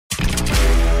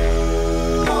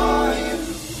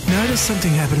noticed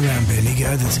something happen around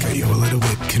Bendigo that's got you a little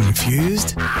bit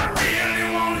confused?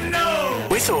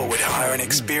 We thought we'd hire an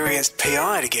experienced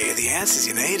PI to get you the answers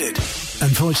you needed.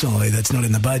 Unfortunately, that's not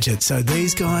in the budget, so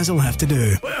these guys will have to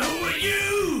do. Well, who are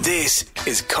you? This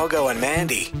is Cogho and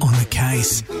Mandy on the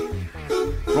case.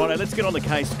 Righto, let's get on the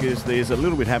case because there's a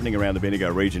little bit happening around the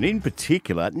Bendigo region, in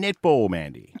particular netball,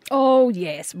 Mandy. Oh,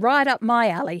 yes, right up my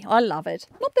alley. I love it.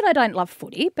 Not that I don't love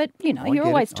footy, but, you're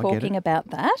always talking about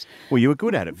that. Well, you were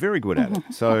good at it, very good at it.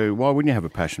 So why wouldn't you have a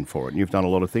passion for it? And you've done a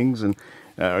lot of things, and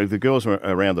the girls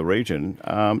around the region,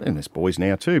 and there's boys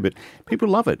now too, but people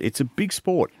love it. It's a big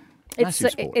sport.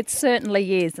 It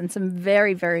certainly is, and some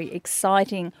very, very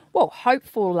exciting,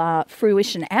 hopeful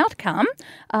fruition outcome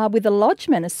with a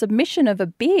lodgement, a submission of a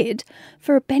bid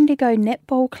for a Bendigo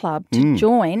Netball Club to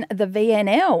join the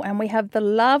VNL. And we have the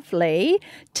lovely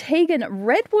Tegan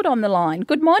Redwood on the line.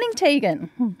 Good morning,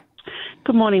 Tegan.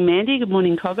 Good morning, Mandy. Good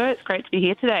morning, Cogho. It's great to be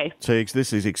here today. Teags,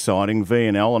 this is exciting.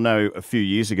 VNL, I know a few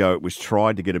years ago it was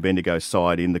tried to get a Bendigo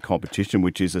side in the competition,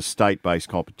 which is a state-based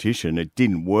competition. It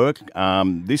didn't work.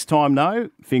 This time, no?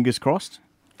 Fingers crossed?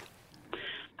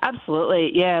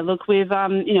 Absolutely, yeah. Look, we've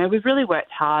really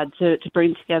worked hard to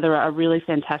bring together a really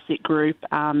fantastic group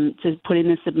to put in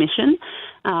the submission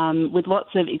with lots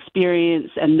of experience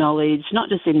and knowledge, not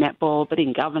just in netball but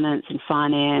in governance and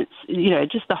finance.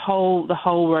 Just the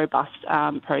whole robust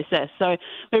process. So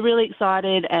we're really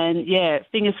excited, and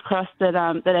fingers crossed that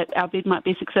our bid might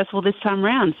be successful this time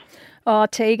round. Oh,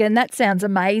 Tegan, that sounds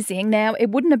amazing. Now,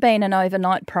 it wouldn't have been an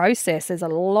overnight process. There's a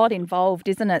lot involved,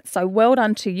 isn't it? So well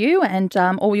done to you and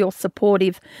all your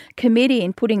supportive committee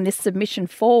in putting this submission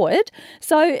forward.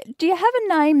 So do you have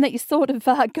a name that you're sort of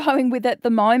going with at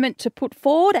the moment to put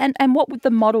forward? And what would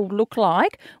the model look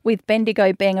like with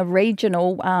Bendigo being a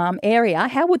regional area?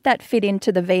 How would that fit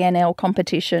into the VNL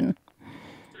competition?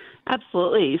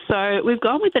 Absolutely. So we've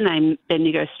gone with the name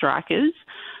Bendigo Strikers.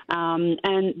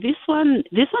 And this one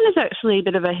is actually a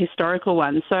bit of a historical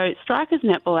one. So Strikers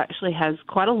Netball actually has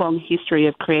quite a long history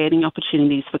of creating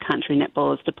opportunities for country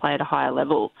netballers to play at a higher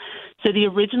level. So the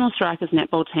original Strikers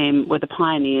Netball team were the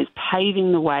pioneers,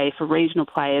 paving the way for regional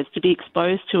players to be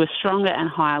exposed to a stronger and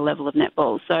higher level of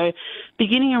netball. So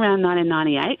beginning around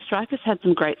 1998, Strikers had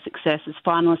some great success as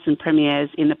finalists and premiers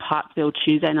in the Parkville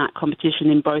Tuesday night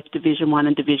competition in both Division 1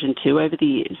 and Division 2 over the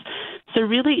years. So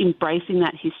really embracing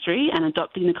that history and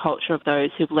adopting the culture of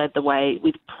those who've led the way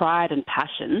with pride and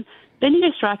passion, Bendigo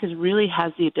Strikers really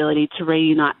has the ability to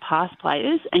reunite past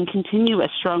players and continue a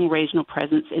strong regional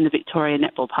presence in the Victoria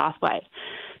netball pathway.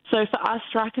 So for us,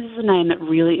 Strikers is a name that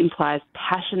really implies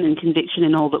passion and conviction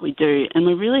in all that we do, and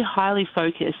we're really highly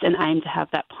focused and aim to have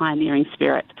that pioneering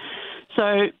spirit.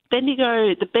 So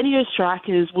the Bendigo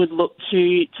Strikers would look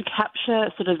to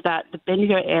capture sort of the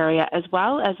Bendigo area as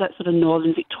well as that sort of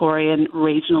northern Victorian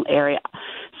regional area.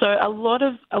 So a lot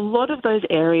of those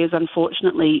areas,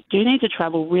 unfortunately, do need to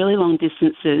travel really long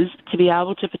distances to be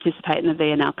able to participate in the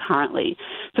VNL currently.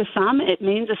 For some, it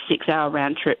means a 6-hour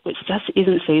round trip, which just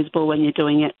isn't feasible when you're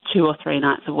doing it 2 or 3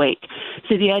 nights a week.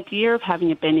 So the idea of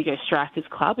having a Bendigo Strikers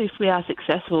club, if we are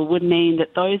successful, would mean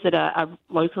that those that are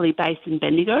locally based in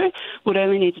Bendigo would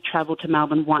only need to travel to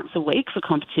Melbourne once a week for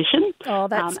competition. Oh,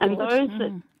 that's good. And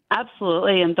those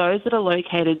absolutely, and those that are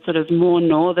located sort of more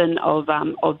northern of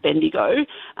Bendigo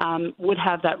would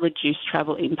have that reduced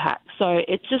travel impact. So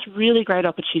it's just really great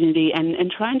opportunity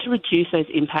and trying to reduce those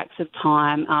impacts of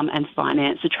time and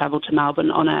finance to travel to Melbourne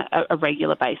on a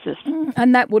regular basis.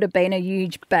 And that would have been a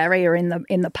huge barrier in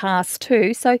the past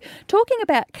too. So talking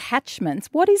about catchments,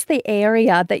 what is the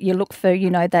area that you look for,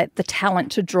 that the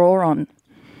talent to draw on?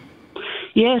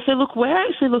 Yeah, so look, we're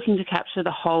actually looking to capture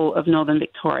the whole of northern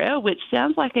Victoria, which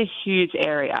sounds like a huge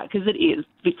area because it is.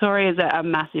 Victoria is a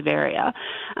massive area,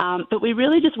 but we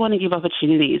really just want to give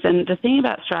opportunities. And the thing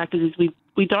about Strikers is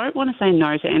we don't want to say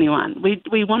no to anyone.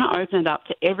 We want to open it up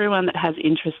to everyone that has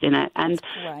interest in it. And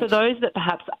for those that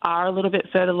perhaps are a little bit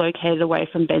further located away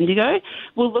from Bendigo,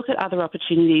 we'll look at other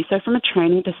opportunities. So from a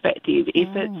training perspective, if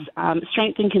it's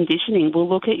strength and conditioning, we'll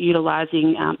look at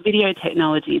utilising video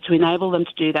technology to enable them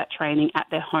to do that training at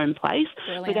their home place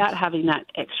without having that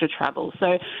extra travel.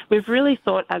 So we've really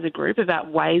thought as a group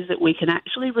about ways that we can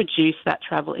actually reduce that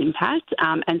travel impact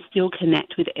and still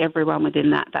connect with everyone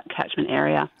within that catchment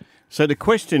area. So the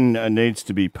question needs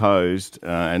to be posed,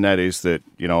 and that is that,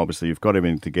 obviously you've got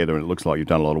everything together and it looks like you've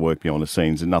done a lot of work behind the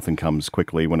scenes and nothing comes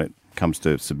quickly when it comes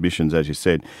to submissions, as you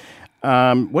said.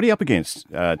 What are you up against,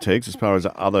 Teags, as far as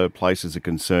other places are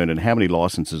concerned, and how many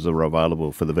licences are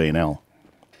available for the VNL?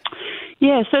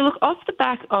 Yeah, so look, off the bat,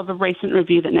 back of a recent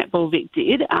review that Netball Vic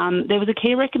did, there was a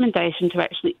key recommendation to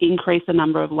actually increase the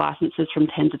number of licences from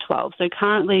 10 to 12. So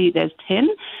currently there's 10.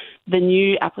 The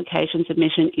new application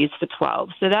submission is for 12.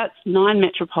 So that's 9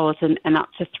 metropolitan and up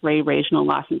to 3 regional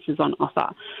licences on offer.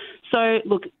 So,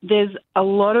 look, there's a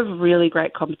lot of really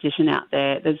great competition out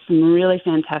there. There's some really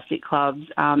fantastic clubs.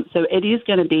 So it is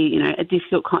going to be, a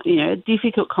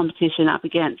difficult competition up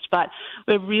against. But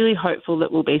we're really hopeful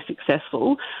that we'll be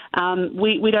successful.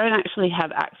 We don't actually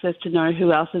have access to know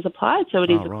who else has applied, so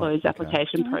it is a closed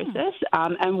application process.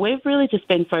 And we've really just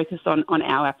been focused on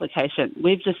our application.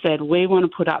 We've just said we want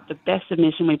to put up the best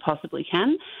submission we possibly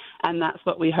can, and that's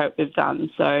what we hope we've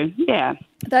done. So, yeah.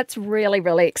 That's really,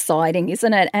 really exciting,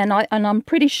 isn't it? And I'm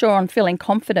pretty sure I'm feeling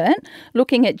confident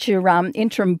looking at your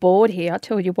interim board here. I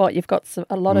tell you what, you've got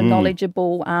a lot of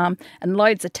knowledgeable and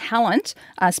loads of talent,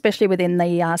 especially within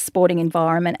the sporting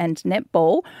environment and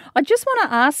netball. I just want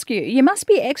to ask you, you must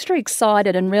be extra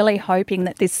excited and really hoping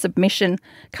that this submission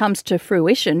comes to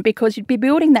fruition, because you'd be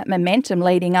building that momentum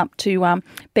leading up to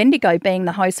Bendigo being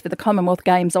the host for the Commonwealth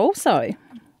Games also.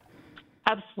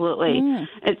 Absolutely.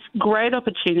 It's a great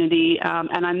opportunity.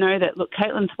 And I know that, look,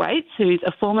 Caitlin Thwaites, who's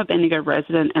a former Bendigo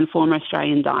resident and former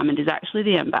Australian Diamond, is actually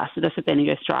the ambassador for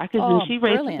Bendigo Strikers. And she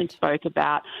recently spoke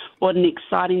about what an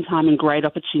exciting time and great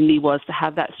opportunity was to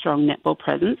have that strong netball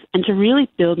presence and to really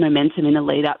build momentum in the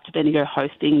lead up to Bendigo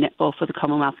hosting netball for the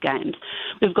Commonwealth Games.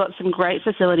 We've got some great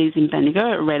facilities in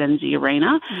Bendigo at Red Energy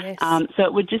Arena. Yes. So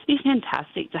it would just be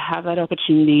fantastic to have that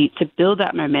opportunity to build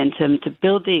that momentum, to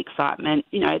build the excitement.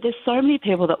 There's so many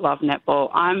people that love netball.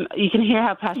 You can hear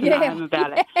how passionate I am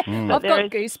about it. I've got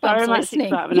goosebumps so much listening.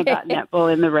 excitement about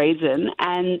netball in the region,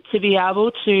 and to be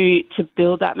able to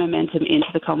build that momentum into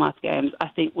the Commonwealth Games, I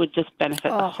think would just benefit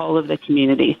the whole of the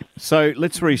community. So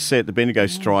let's reset. The Bendigo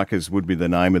Strikers would be the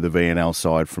name of the VNL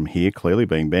side from here, clearly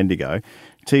being Bendigo.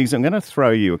 Teagues, I'm going to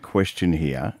throw you a question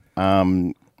here.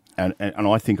 And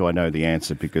I think I know the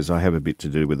answer because I have a bit to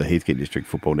do with the Heathcote District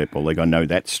Football Netball League. I know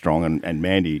that's strong. And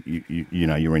Mandy,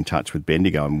 you're in touch with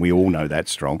Bendigo, and we all know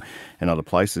that's strong, and other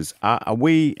places. Are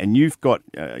we, and you've got,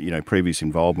 previous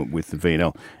involvement with the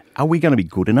VNL, are we going to be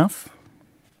good enough?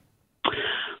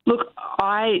 Look,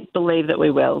 I believe that we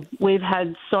will. We've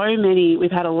had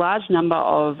a large number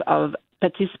of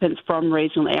participants from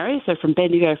regional areas, so from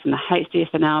Bendigo, from the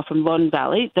HDFNL, from Loddon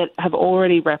Valley, that have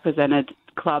already represented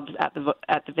clubs at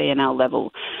the VNL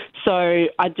level. So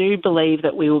I do believe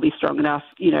that we will be strong enough.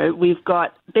 We've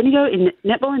got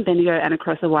netball in Bendigo and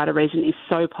across the wider region is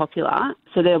so popular,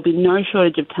 so there'll be no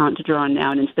shortage of talent to draw on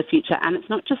now and into the future. And it's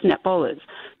not just netballers.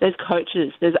 There's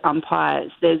coaches, there's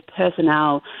umpires, there's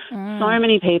personnel, so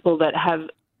many people that have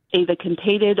either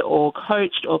competed or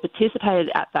coached or participated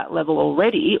at that level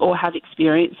already or have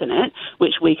experience in it,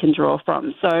 which we can draw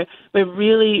from. So we're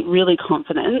really, really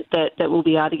confident that we'll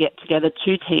be able to get together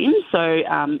 2 teams. So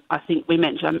I think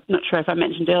I'm not sure if I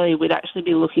mentioned earlier, we'd actually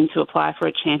be looking to apply for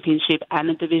a championship and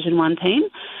a Division 1 team.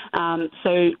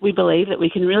 So we believe that we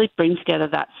can really bring together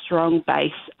that strong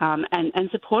base and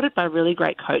supported by really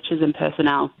great coaches and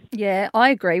personnel. Yeah, I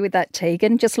agree with that,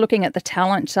 Tegan. Just looking at the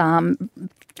talent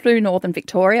through Northern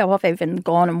Victoria, I've even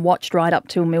gone and watched right up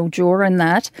to Mildura and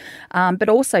that, but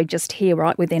also just here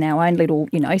right within our own little,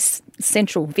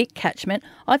 central Vic catchment.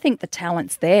 I think the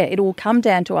talent's there. It will come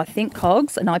down to, I think,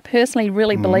 Cogs, and I personally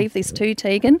really believe this too,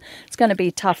 Tegan. It's going to be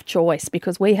a tough choice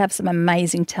because we have some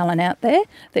amazing talent out there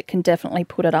that can definitely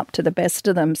put it up to the best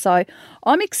of them. So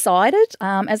I'm excited.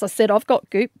 As I said, I've got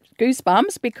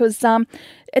goosebumps because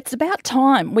it's about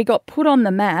time we got put on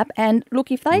the map. And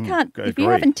look, if they can't, if you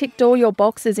haven't ticked all your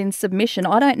boxes in submission,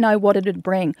 I don't know what it'd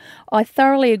bring. I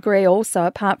thoroughly agree also,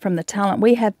 apart from the talent,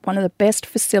 we have one of the best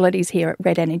facilities here at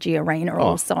Red Energy Arena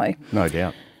also. No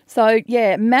doubt. So,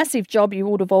 yeah, massive job you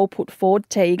would have all put forward,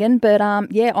 Tegan. But,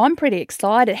 I'm pretty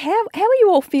excited. How are you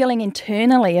all feeling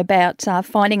internally about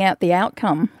finding out the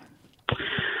outcome?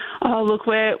 Oh, look,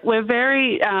 we're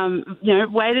very,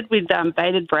 waited with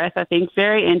bated breath, I think,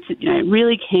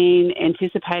 really keen,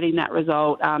 anticipating that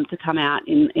result to come out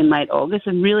in late August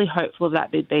and really hopeful of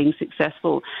that bid being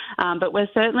successful. But we're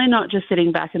certainly not just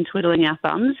sitting back and twiddling our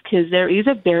thumbs because there is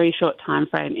a very short time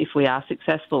frame if we are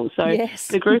successful. So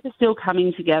The group is still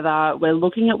coming together. We're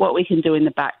looking at what we can do in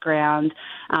the background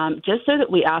just so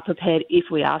that we are prepared if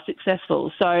we are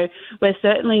successful. So we're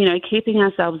certainly, keeping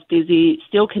ourselves busy,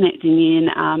 still connecting in,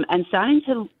 and starting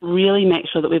to really make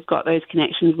sure that we've got those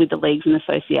connections with the leagues and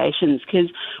associations, because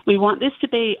we want this to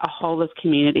be a whole of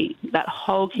community, that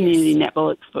whole community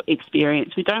netball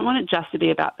experience. We don't want it just to be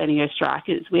about Bendigo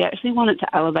Strikers. We actually want it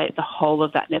to elevate the whole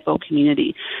of that netball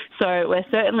community. So we're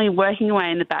certainly working away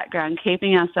in the background,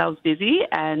 keeping ourselves busy,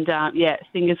 and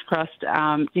fingers crossed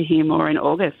to hear more in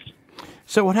August.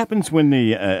 So what happens when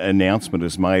the announcement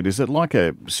is made? Is it like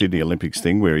a Sydney Olympics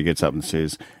thing where he gets up and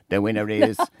says, "The winner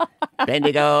is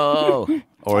Bendigo,"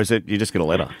 or is it you just get a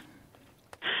letter?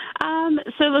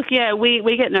 So look,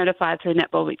 we get notified through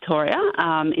Netball Victoria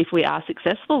if we are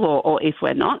successful or if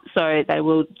we're not. So they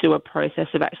will do a process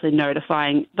of actually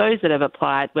notifying those that have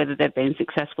applied whether they've been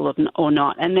successful or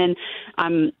not. And then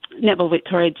Netball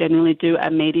Victoria generally do a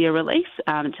media release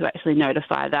to actually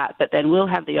notify that. But then we'll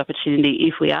have the opportunity,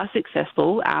 if we are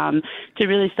successful, to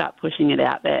really start pushing it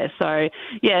out there. So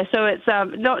so it's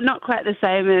not quite the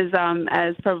same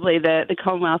as probably the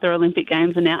Commonwealth or Olympic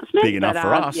Games announcement. Big enough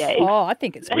for us. Yeah, I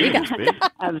think it's bigger.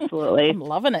 Absolutely. I'm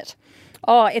loving it.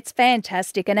 Oh, it's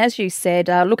fantastic. And as you said,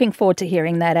 looking forward to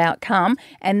hearing that outcome.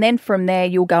 And then from there,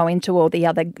 you'll go into all the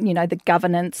other, the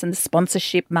governance and the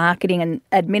sponsorship, marketing and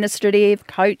administrative,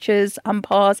 coaches,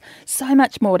 umpires, so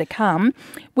much more to come,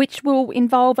 which will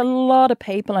involve a lot of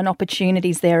people and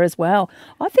opportunities there as well.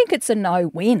 I think it's a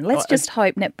no-win. Let's just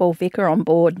hope Netball Vic are on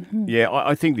board. Yeah,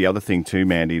 I think the other thing too,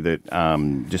 Mandy, that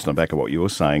just on the back of what you're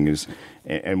saying is,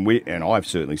 and I've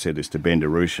certainly said this to Ben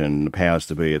DeRouche and the powers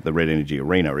to be at the Red Energy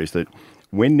Arena, is that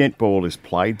when netball is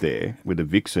played there with the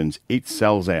Vixens, it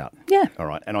sells out. Yeah. All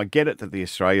right. And I get it that the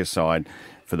Australia side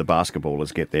for the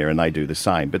basketballers get there and they do the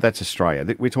same, but that's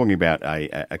Australia. We're talking about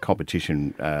a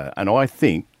competition, and I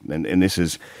think, and this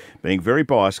is being very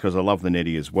biased because I love the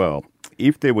Netty as well,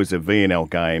 if there was a VNL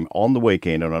game on the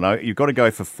weekend, and I know you've got to go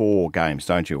for 4 games,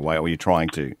 don't you? Or you're trying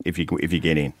to, if you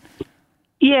get in.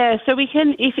 Yeah, so we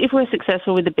can, if we're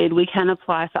successful with the bid, we can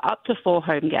apply for up to 4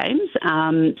 home games.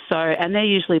 And they're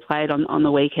usually played on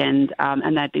the weekend,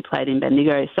 and they'd be played in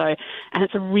Bendigo. And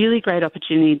it's a really great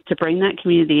opportunity to bring that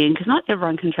community in, because not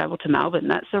everyone can travel to Melbourne.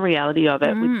 That's the reality of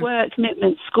it, with work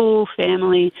commitments, school,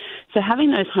 family. So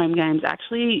having those home games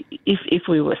actually, if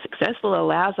we were successful,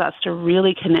 allows us to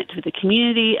really connect with the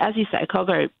community. As you say,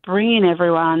 Cogho, bring in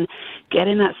everyone, get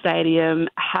in that stadium,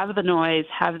 have the noise,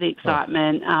 have the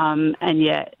excitement,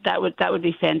 that would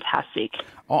be fantastic.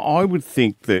 I would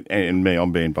think that, and me,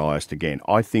 I'm being biased again,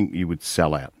 I think you would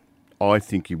sell out. I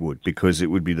think you would, because it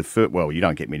would be the first, well, you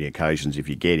don't get many occasions if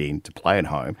you get in to play at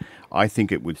home. I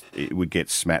think it would get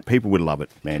smacked. People would love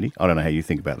it, Mandy. I don't know how you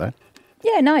think about that.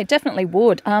 Yeah, no, it definitely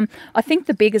would. I think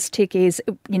the biggest tick is,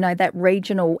 that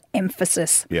regional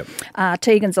emphasis. Yep.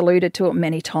 Tegan's alluded to it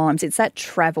many times. It's that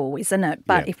travel, isn't it?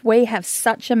 But if we have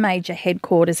such a major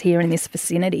headquarters here in this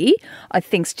vicinity, I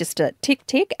think it's just a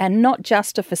tick, and not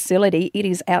just a facility. It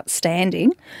is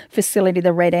outstanding facility,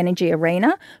 the Red Energy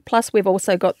Arena. Plus, we've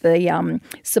also got the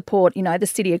support, the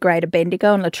City of Greater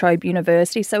Bendigo and La Trobe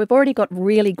University. So we've already got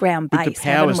really ground base, But the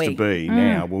powers haven't we? to be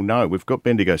now will know. We've got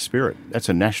Bendigo Spirit. That's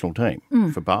a national team.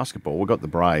 For basketball, we've got the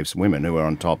Braves women who are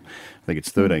on top. I think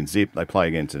it's 13 zip. They play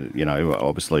against,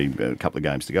 obviously a couple of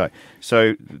games to go.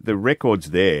 So the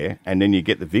record's there, and then you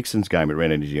get the Vixens game at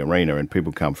Red Energy Arena, and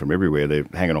people come from everywhere. They're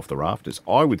hanging off the rafters.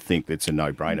 I would think that's a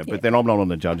no-brainer, but then I'm not on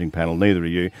the judging panel, neither are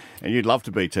you, and you'd love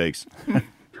to be, Teagues.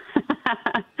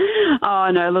 Oh,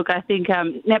 no, look, I think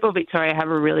Netball Victoria have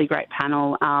a really great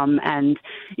panel, and,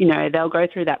 they'll go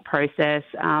through that process,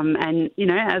 and,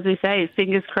 as we say,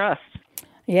 fingers crossed.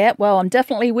 Yeah, well, I'm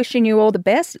definitely wishing you all the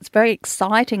best. It's very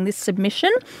exciting, this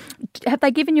submission. Have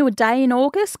they given you a day in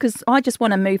August? Because I just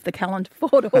want to move the calendar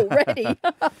forward already.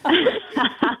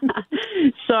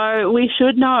 So we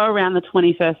should know around the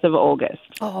 21st of August.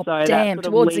 Oh, so damn, that's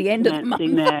towards the end of the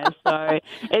month. There. So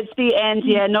it's the end,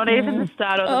 not even the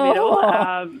start or the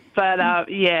middle. But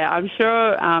I'm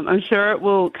sure it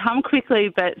will come quickly,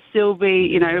 but still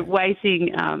be,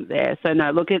 waiting there. So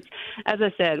no, look, it's, as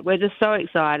I said, we're just so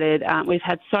excited. We've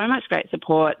had so much great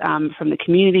support from the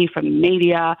community, from the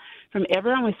media, from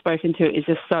everyone we've spoken to is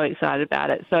just so excited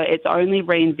about it. So it's only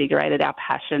reinvigorated our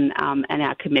passion and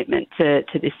our commitment to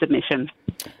this submission.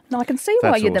 No, I can see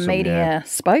why you're the media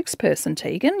spokesperson,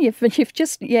 Tegan. You've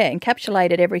just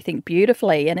encapsulated everything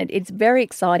beautifully, and it's very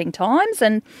exciting times.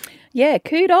 And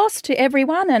kudos to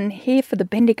everyone, and here for the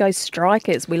Bendigo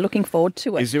Strikers. We're looking forward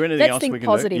to it. Is there anything else we can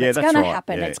positive. do? Yeah, it's going to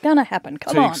happen. Yeah. It's going to happen.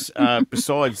 Come on.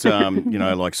 Besides,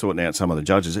 like sorting out some of the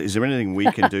judges, is there anything we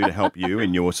can do to help you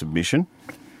in your submission?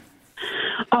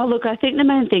 Oh, look, I think the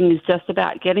main thing is just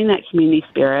about getting that community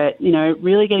spirit,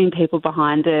 really getting people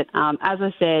behind it. As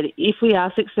I said, if we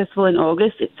are successful in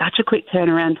August, it's such a quick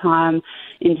turnaround time.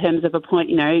 in terms of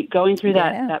going through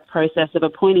that process of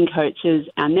appointing coaches,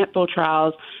 our netball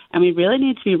trials, and we really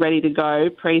need to be ready to go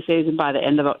pre-season by the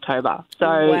end of October.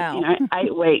 So,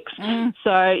 8 weeks.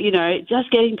 So, just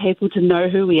getting people to know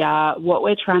who we are, what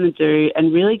we're trying to do,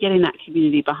 and really getting that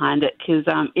community behind it. Because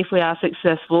if we are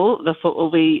successful, the foot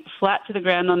will be flat to the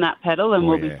ground on that pedal and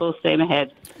we'll be full steam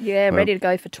ahead. Yeah, ready to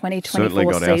go for 2024 certainly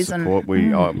got season. Our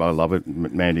support. I love it.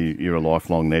 Mandy, you're a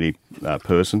lifelong netty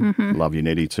person. Love your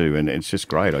netty too. And it's just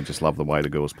great. I just love the way the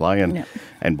girls play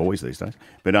and boys these days.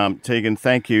 But Tegan,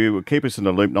 thank you. Keep us in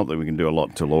the loop. Not that we can do a lot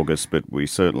until August, but we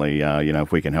certainly,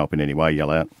 if we can help in any way,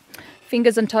 yell out.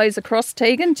 Fingers and toes across,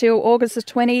 Tegan, till August the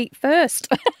 21st.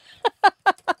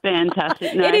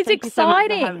 Fantastic. No, it is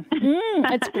exciting.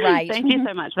 It's great. Thank you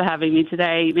so much for having me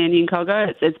today, Mandy and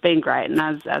Cogho. It's been great. And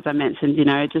as I mentioned,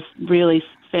 just really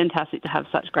fantastic to have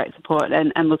such great support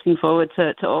and looking forward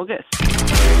to August.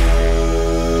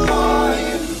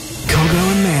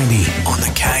 Cogho and Mandy on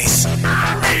the case.